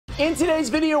In today's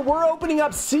video, we're opening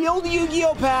up sealed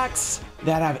Yu-Gi-Oh packs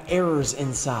that have errors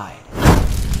inside.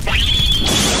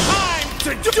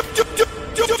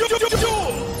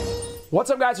 What's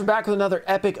up, guys? We're back with another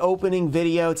epic opening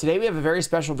video. Today we have a very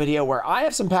special video where I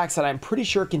have some packs that I'm pretty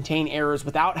sure contain errors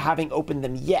without having opened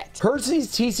them yet. Hershey's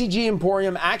TCG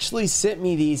Emporium actually sent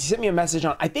me these. He sent me a message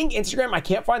on, I think, Instagram. I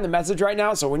can't find the message right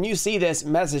now, so when you see this,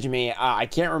 message me. I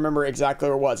can't remember exactly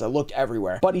where it was. I looked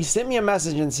everywhere. But he sent me a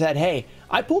message and said, hey,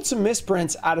 I pulled some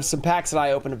misprints out of some packs that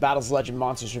I opened of Battles of Legend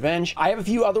Monsters Revenge. I have a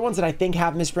few other ones that I think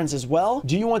have misprints as well.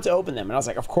 Do you want to open them? And I was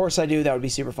like, of course I do. That would be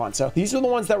super fun. So these are the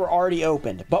ones that were already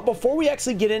opened. But before we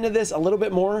actually get into this a little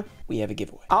bit more, we have a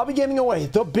giveaway. I'll be giving away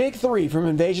the big three from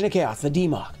Invasion of Chaos, the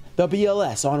DMOC, the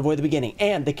BLS, Envoy of the Beginning,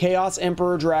 and the Chaos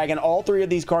Emperor Dragon. All three of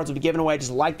these cards will be given away.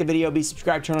 Just like the video, be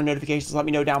subscribed, turn on notifications, let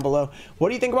me know down below. What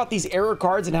do you think about these error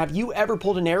cards, and have you ever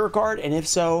pulled an error card? And if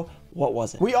so, what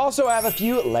was it? We also have a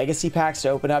few legacy packs to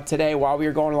open up today while we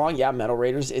are going along. Yeah, Metal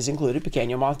Raiders is included,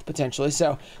 Pequeño Moth potentially.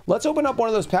 So let's open up one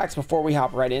of those packs before we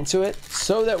hop right into it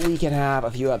so that we can have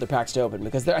a few other packs to open,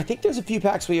 because I think there's a few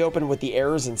packs we opened with the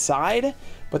errors inside,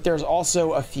 but there's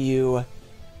also a few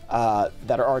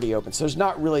that are already open. So there's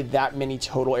not really that many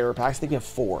total error packs. I think we have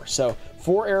 4. So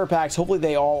 4 error packs. Hopefully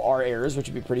they all are errors, which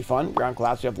would be pretty fun. Ground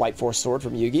Collapse, we have Light Force Sword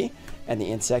from Yugi, and the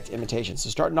Insect Imitation. So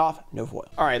starting off, no foil.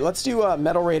 All right, let's do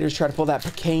Metal Raiders. Try to pull that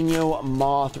Pequeño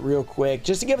Moth real quick,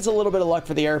 just to give us a little bit of luck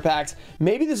for the error packs.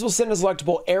 Maybe this will send us luck to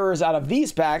pull errors out of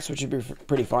these packs, which would be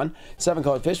pretty fun.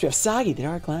 7-colored fish. We have Sagi, the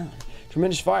Dark Clown.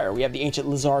 Tremendous Fire. We have the Ancient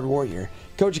Lizard Warrior.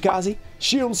 Kochikaze,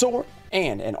 Shield and Sword,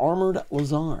 and an Armored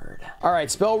Lizard. All right,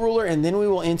 Spell Ruler, and then we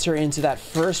will enter into that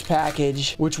first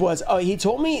package, which was, oh, he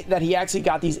told me that he actually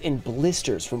got these in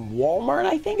blisters from Walmart,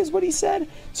 I think is what he said.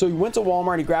 So he went to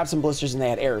Walmart, he grabbed some blisters, and they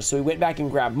had errors. So he went back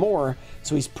and grabbed more,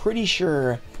 so he's pretty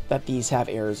sure that these have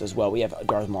errors as well. We have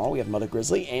Darth Maul, we have Mother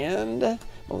Grizzly, and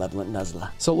Malevolent Nuzla.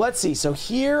 So let's see. So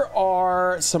here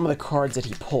are some of the cards that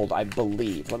he pulled, I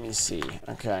believe. Let me see.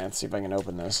 Okay, let's see if I can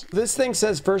open this. This thing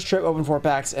says first trip, open 4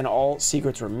 packs, and all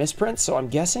secrets were misprints. So I'm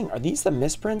guessing, are these the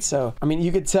misprints? So, I mean,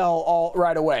 you could tell all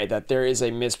right away that there is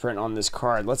a misprint on this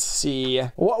card. Let's see.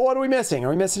 What are we missing? Are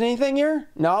we missing anything here?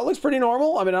 No, it looks pretty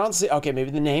normal. I mean, I don't see. Okay,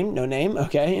 maybe the name. No name.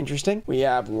 Okay, interesting. We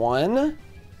have 1,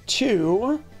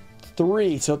 2,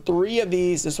 3. So 3 of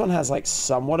these. This one has like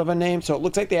somewhat of a name, so it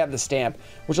looks like they have the stamp,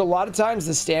 which a lot of times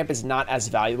the stamp is not as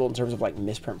valuable in terms of like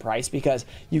misprint price, because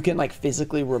you can like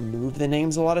physically remove the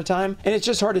names a lot of time, and it's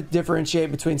just hard to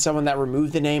differentiate between someone that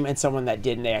removed the name and someone that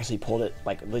didn't. They actually pulled it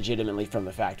like legitimately from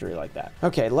the factory like that.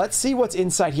 Okay, let's see what's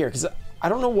inside here, because I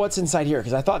don't know what's inside here,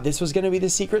 because I thought this was going to be the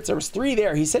secrets. There was 3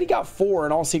 there. He said he got 4,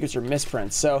 and all secrets are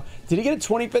misprints. So did he get a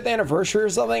 25th anniversary or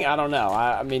something? I don't know.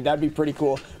 I mean, that'd be pretty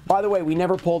cool. By the way, we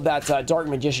never pulled that Dark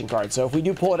Magician card. So if we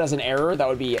do pull it as an error, that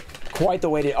would be quite the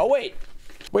way to... Oh, wait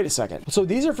a second. So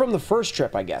these are from the first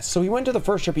trip, I guess. So he went to the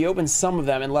first trip, he opened some of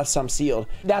them and left some sealed.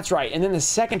 That's right. And then the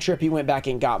second trip, he went back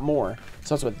and got more.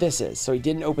 So that's what this is. So he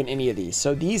didn't open any of these.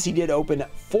 So these, he did open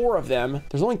 4 of them.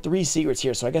 There's only 3 secrets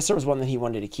here. So I guess there was one that he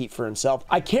wanted to keep for himself.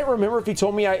 I can't remember if he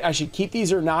told me I should keep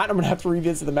these or not. I'm going to have to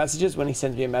revisit the messages when he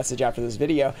sends me a message after this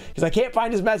video, because I can't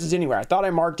find his message anywhere. I thought I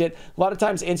marked it. A lot of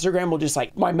times Instagram will just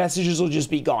like, my messages will just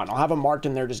be gone. I'll have them marked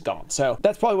and they're just gone. So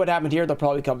that's probably what happened here. They'll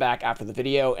probably come back after the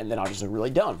video, and then I'll just look really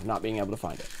dumb for not being able to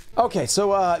find it. Okay,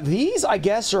 so these, I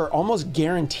guess, are almost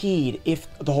guaranteed if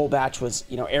the whole batch was,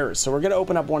 you know, errors. So we're going to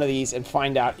open up one of these and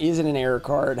find out, is it an error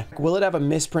card? Will it have a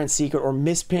misprint secret or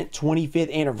misprint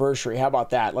 25th anniversary? How about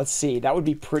that? Let's see. That would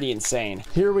be pretty insane.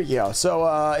 Here we go. So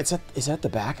is that the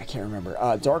back? I can't remember.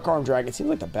 Dark Arm Dragon. It seems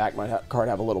like the back might card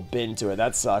have a little bend to it.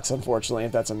 That sucks, unfortunately,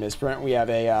 if that's a misprint. We have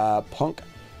a Punk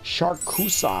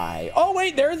Sharkusai. Oh,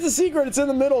 wait, there's the secret. It's in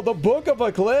the middle. The Book of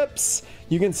Eclipse.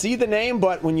 You can see the name,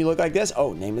 but when you look like this,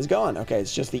 oh, name is gone. Okay,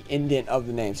 it's just the indent of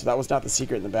the name. So that was not the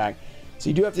secret in the back. So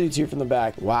you do have to do 2 from the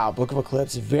back. Wow, Book of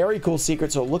Eclipse, very cool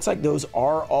secret. So it looks like those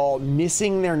are all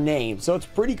missing their name. So it's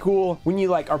pretty cool when you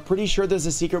like are pretty sure there's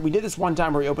a secret. We did this one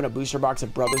time where we opened a booster box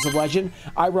of Brothers of Legend.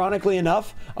 Ironically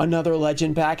enough, another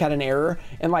Legend pack had an error,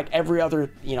 and like every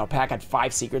other, you know, pack had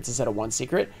 5 secrets instead of 1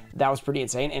 secret. That was pretty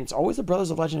insane, and it's always the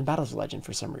Brothers of Legend and Battles of Legend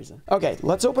for some reason. Okay,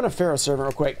 let's open a Pharaoh servant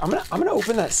real quick. I'm gonna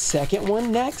open that second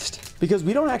one next, because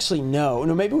we don't actually know.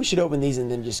 No, maybe we should open these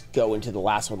and then just go into the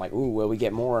last one. Like, ooh, will we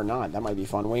get more or not? That might be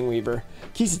fun. Wing Weaver,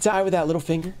 Kisatai with that little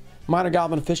finger, Minor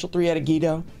Goblin Official, 3-headed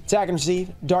Yugioh, Attack and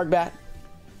Receive, Dark Bat.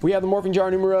 We have the Morphing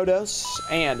Jar numero 2,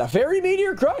 and a Fairy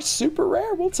Meteor Crush, super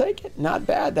rare. We'll take it. Not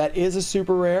bad. That is a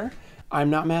super rare. I'm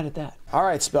not mad at that. All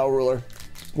right, Spell Ruler.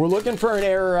 We're looking for an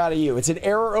error out of you. It's an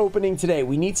error opening today.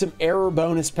 We need some error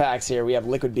bonus packs here. We have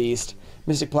Liquid Beast,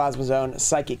 Mystic Plasma Zone,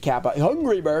 Psychic Kappa,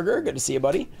 Hungry Burger. Good to see you,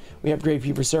 buddy. We have Grave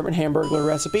Fever Servant, Hamburglar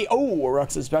Recipe. Oh, a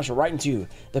Ruxin Special right into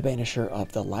the Banisher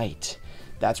of the Light.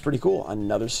 That's pretty cool.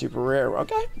 Another super rare.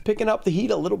 Okay, picking up the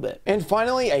heat a little bit. And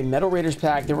finally, a Metal Raiders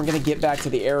pack. Then we're going to get back to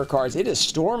the error cards. It is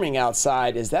storming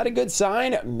outside. Is that a good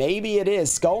sign? Maybe it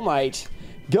is. Skull Knight.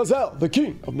 Gazelle, the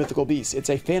king of mythical beasts. It's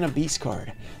a Phantom Beast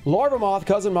card. Larva Moth,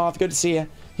 Cousin Moth, good to see you.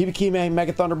 Hibikime,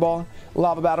 Mega Thunderball,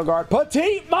 Lava Battle Guard,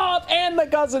 Petite Moth, and the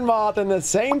Cousin Moth in the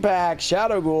same pack.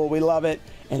 Shadow Ghoul, we love it.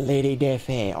 And Lady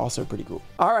Defe, also pretty cool.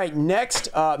 All right, next,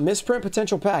 misprint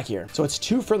potential pack here. So it's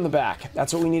 2 from the back.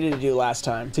 That's what we needed to do last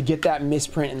time to get that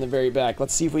misprint in the very back.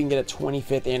 Let's see if we can get a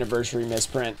 25th anniversary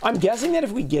misprint. I'm guessing that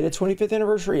if we get a 25th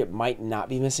anniversary, it might not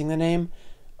be missing the name,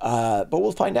 but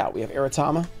we'll find out. We have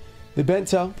Aratama, the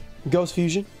Bento, Ghost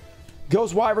Fusion,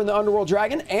 Ghost Wyvern, the Underworld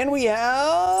Dragon, and we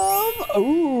have,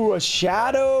 ooh, a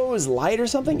Shadow's Light or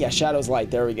something? Yeah, Shadow's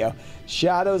Light, there we go.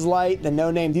 Shadow's Light, the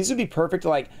no name. These would be perfect to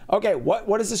like, okay,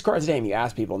 what is this card's name? You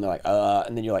ask people and they're like,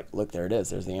 and then you're like, look, there it is,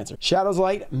 there's the answer. Shadow's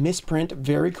Light, misprint,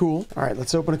 very cool. All right,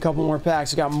 let's open a couple more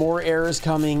packs. We got more errors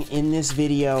coming in this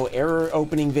video, error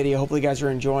opening video. Hopefully you guys are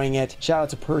enjoying it. Shout out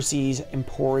to Percy's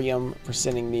Emporium for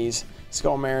sending these.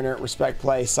 Skull Mariner, Respect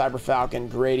Play, Cyber Falcon,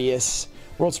 Gradius,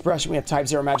 World Suppression. We have Type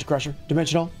 0 Magic Crusher,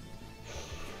 Dimensional,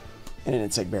 and an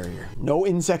Insect Barrier. No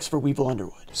insects for Weevil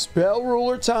Underwood. Spell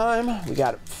Ruler time. We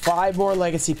got 5 more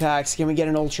Legacy packs. Can we get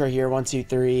an Ultra here? 1, 2,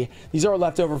 3. These are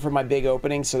leftover from my big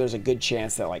opening, so there's a good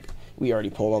chance that like we already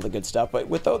pulled all the good stuff. But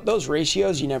with those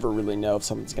ratios, you never really know if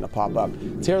something's going to pop up.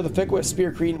 Terror the Thickwood,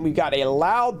 Spear Cretin. We've got a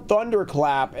loud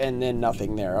thunderclap and then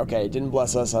nothing there. Okay, didn't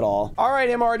bless us at all. All right,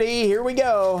 MRD, here we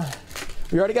go.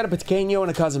 We already got a Pequeño and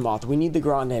a Cousin Moth. We need the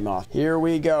Grande Moth. Here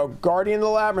we go. Guardian of the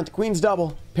Labyrinth, Queen's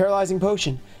Double, Paralyzing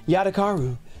Potion,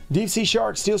 Yadakaru, Deep Sea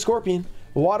Shark, Steel Scorpion,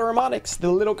 Water Harmonics,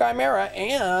 the Little Chimera,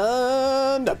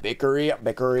 and the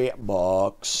Bickery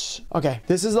box. Okay,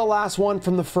 this is the last one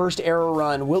from the first error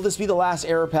run. Will this be the last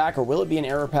error pack, or will it be an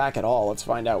error pack at all? Let's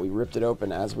find out. We ripped it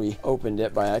open as we opened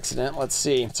it by accident. Let's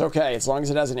see. It's okay, as long as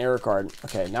it has an error card.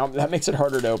 Okay, now that makes it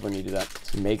harder to open. You do that.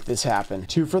 Let's make this happen.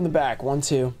 2 from the back. 1,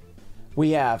 2.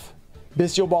 We have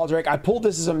Bestial Baldrake. I pulled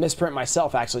this as a misprint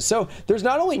myself, actually. So there's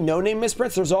not only no-name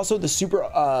misprints, there's also the super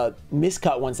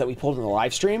miscut ones that we pulled in the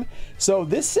live stream. So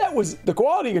this set was, the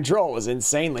quality control was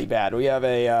insanely bad. We have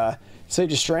a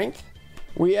Sage of Strength.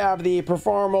 We have the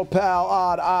Performal Pal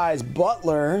Odd Eyes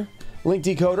Butler, Link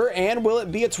Decoder, and will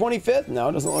it be a 25th? No,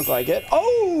 it doesn't look like it.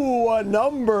 Oh, a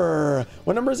number.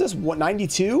 What number is this? What,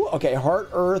 92? Okay, Heart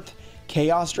Earth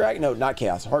Chaos Dragon? No, not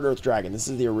Chaos. Heart Earth Dragon. This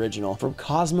is the original from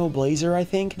Cosmo Blazer, I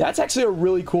think. That's actually a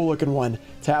really cool looking one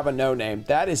to have a no name.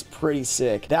 That is pretty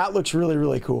sick. That looks really,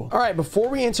 really cool. All right, before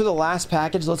we enter the last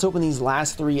package, let's open these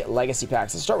last 3 Legacy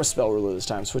packs. Let's start with Spell Ruler this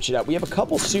time. Switch it up. We have a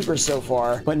couple Supers so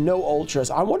far, but no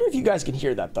Ultras. I wonder if you guys can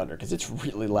hear that thunder because it's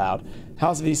really loud.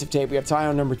 House of Adhesive Tape. We have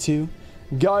Tyon number 2.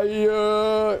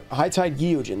 Gaia, High Tide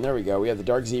Gyojin. There we go. We have the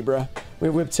Dark Zebra. We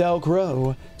have Whiptail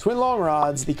Crow, Twin Long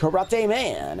Rods, the Karate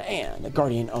Man, and the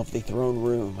Guardian of the Throne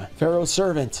Room. Pharaoh's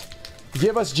Servant.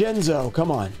 Give us Genzo.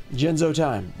 Come on. Genzo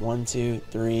time. 1, 2,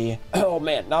 3. Oh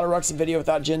man, not a Ruxin video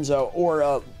without Genzo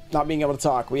or not being able to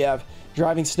talk. We have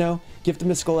Driving Snow, Gift of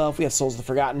Mystical Elf. We have Souls of the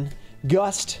Forgotten,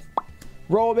 Gust,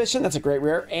 Prohibition. That's a great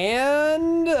rare,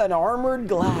 and an Armored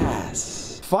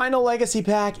Glass. Final Legacy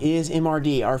pack is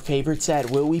MRD, our favorite set.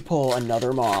 Will we pull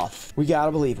another Moth? We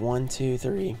gotta believe. 1, 2,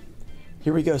 3.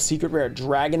 Here we go. Secret rare.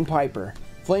 Dragon Piper.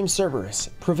 Flame Cerberus.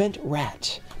 Prevent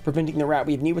Rat. Preventing the rat.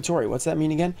 We have Niwatori. What's that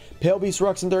mean again? Pale Beast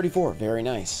Ruxin 34. Very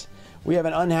nice. We have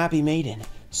an Unhappy Maiden.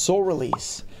 Soul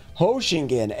Release.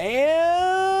 Hoshingen.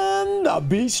 And a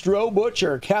Bistro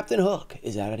Butcher. Captain Hook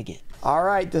is at it again. All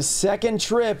right, the second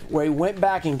trip, we went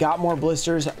back and got more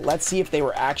blisters. Let's see if they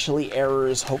were actually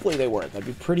errors. Hopefully they weren't. That'd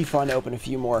be pretty fun to open a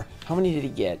few more. How many did he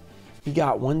get? He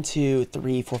got 1, 2,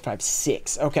 3, 4, 5,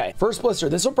 6. Okay, first blister.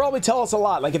 This will probably tell us a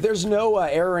lot. Like if there's no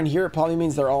error in here, it probably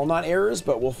means they're all not errors,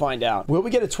 but we'll find out. Will we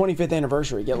get a 25th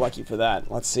anniversary? Get lucky for that.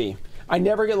 Let's see. I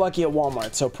never get lucky at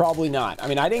Walmart, so probably not. I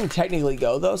mean, I didn't technically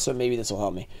go though, so maybe this will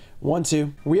help me. 1,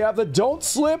 2. We have the Don't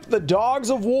Slip, the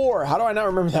Dogs of War. How do I not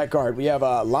remember that card? We have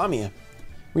Lamia.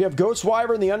 We have Ghost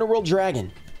Wyvern, the Underworld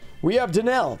Dragon. We have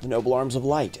Danelle, the Noble Arms of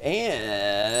Light.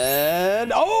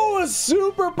 And, oh, a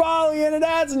Super Poly, and it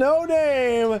adds no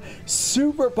name.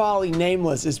 Super Poly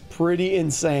Nameless is pretty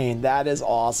insane. That is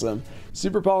awesome.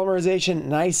 Super Polymerization,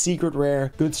 nice secret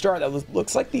rare. Good start. That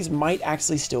looks like these might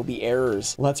actually still be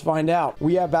errors. Let's find out.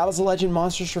 We have Battles of Legend,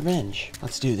 Monstrous Revenge.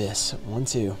 Let's do this. 1,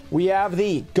 2. We have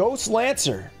the Ghost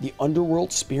Lancer, the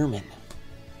Underworld Spearman.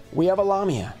 We have a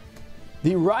Lamia.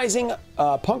 The Rising,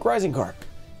 Punk Rising card.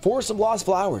 Forest of Lost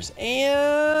Flowers.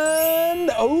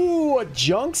 And, oh, a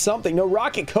Junk something. No,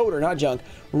 Rocket Coder, not Junk.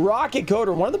 Rocket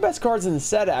Coder, one of the best cards in the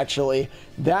set, actually.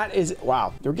 That is,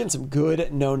 wow, they're getting some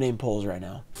good no-name pulls right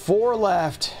now. 4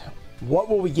 left. What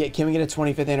will we get? Can we get a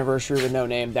 25th anniversary with no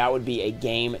name? That would be a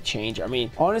game changer. I mean,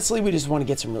 honestly, we just want to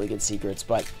get some really good secrets,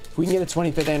 but if we can get a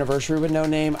 25th anniversary with no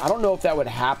name, I don't know if that would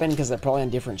happen because they're probably on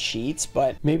different sheets,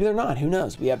 but maybe they're not. Who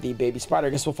knows? We have the Baby Spider. I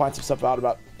guess we'll find some stuff out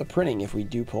about the printing if we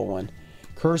do pull one.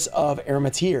 Curse of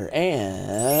Erematir,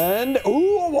 and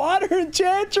ooh, a Water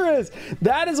Enchantress.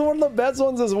 That is one of the best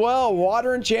ones as well.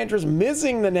 Water Enchantress,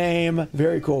 missing the name.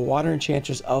 Very cool. Water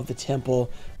Enchantress of the Temple.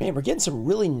 Man, we're getting some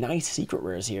really nice secret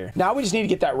rares here. Now we just need to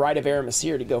get that Rite of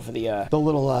Erematir to go for the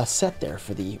little set there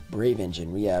for the Brave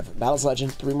Engine. We have Battles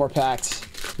Legend, 3 more packs.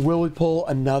 Will we pull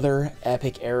another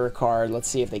epic error card? Let's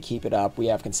see if they keep it up. We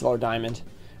have Concealer Diamond.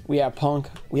 We have Punk.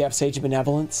 We have Sage of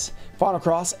Benevolence. Final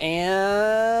Cross,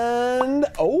 and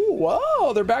oh,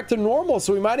 wow, they're back to normal.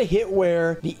 So we might have hit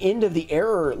where the end of the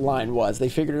error line was. They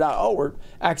figured it out. Oh, we're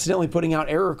accidentally putting out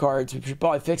error cards. We should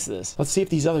probably fix this. Let's see if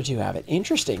these other 2 have it.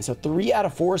 Interesting. So 3 out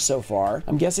of 4 so far.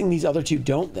 I'm guessing these other 2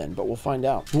 don't then, but we'll find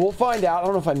out. We'll find out. I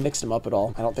don't know if I mixed them up at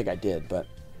all. I don't think I did, but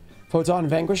Photon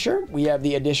Vanquisher. We have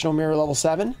the additional mirror level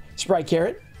 7. Sprite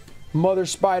Carrot. Mother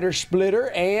Spider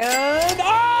Splitter, and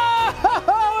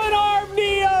oh, an Arm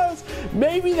Neos!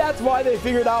 Maybe that's why they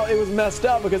figured out it was messed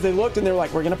up, because they looked and they were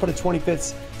like, we're gonna put a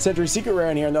 25th century secret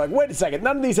rare in here, and they're like, wait a second,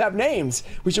 none of these have names.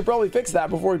 We should probably fix that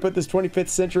before we put this 25th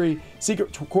century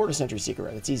secret, quarter century secret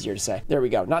rare. That's easier to say. There we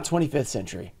go. Not 25th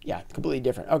century. Yeah, completely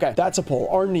different. Okay, that's a pull.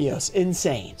 Arm Neos,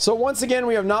 insane. So once again,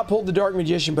 we have not pulled the Dark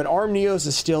Magician, but Arm Neos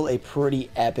is still a pretty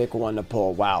epic one to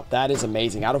pull. Wow, that is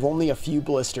amazing. Out of only a few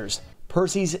blisters.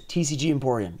 Percy's TCG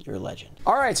Emporium, you're a legend.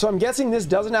 All right, so I'm guessing this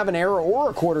doesn't have an error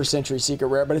or a quarter century secret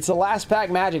rare, but it's the last pack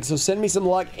magic, so send me some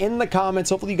luck in the comments.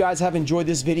 Hopefully you guys have enjoyed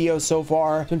this video so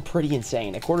far. It's been pretty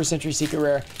insane. A quarter century secret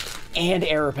rare and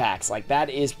error packs. Like, that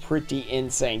is pretty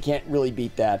insane. Can't really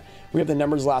beat that. We have the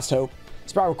Numbers Last Hope,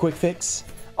 Spiral Quick Fix,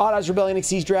 Odd Eyes Rebellion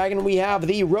Xyz Dragon, we have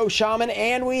the Rose Shaman,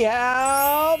 and we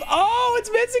have, oh,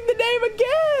 it's missing the name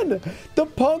again! The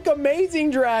Punk Amazing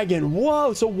Dragon.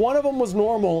 Whoa, so one of them was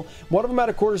normal, one of them had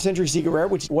a quarter century secret rare,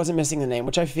 which wasn't missing the name,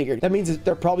 which I figured. That means that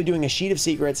they're probably doing a sheet of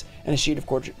secrets and a sheet of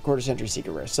quarter century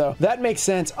secret rare. So that makes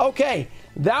sense. Okay,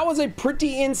 that was a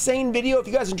pretty insane video. If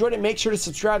you guys enjoyed it, make sure to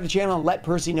subscribe to the channel and let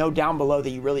Percy know down below that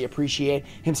you really appreciate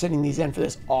him sending these in for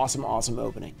this awesome, awesome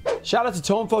opening. Shout out to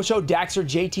Tomfo Show, Daxter,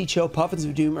 JT Cho, Puffins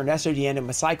of Doom, Ernesto Dienda,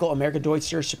 Macycle, America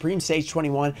Deutster, Supreme Sage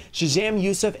 21, Shazam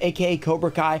Yusuf, aka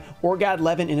Cobra Kai, Orgad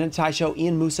Levin, Inatai Show,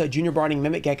 Ian Musa, Junior Barning,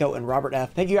 Mimic Gecko, and Robert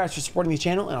F. Thank you guys for supporting the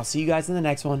channel, and I'll see you guys in the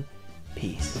next one.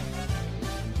 Peace.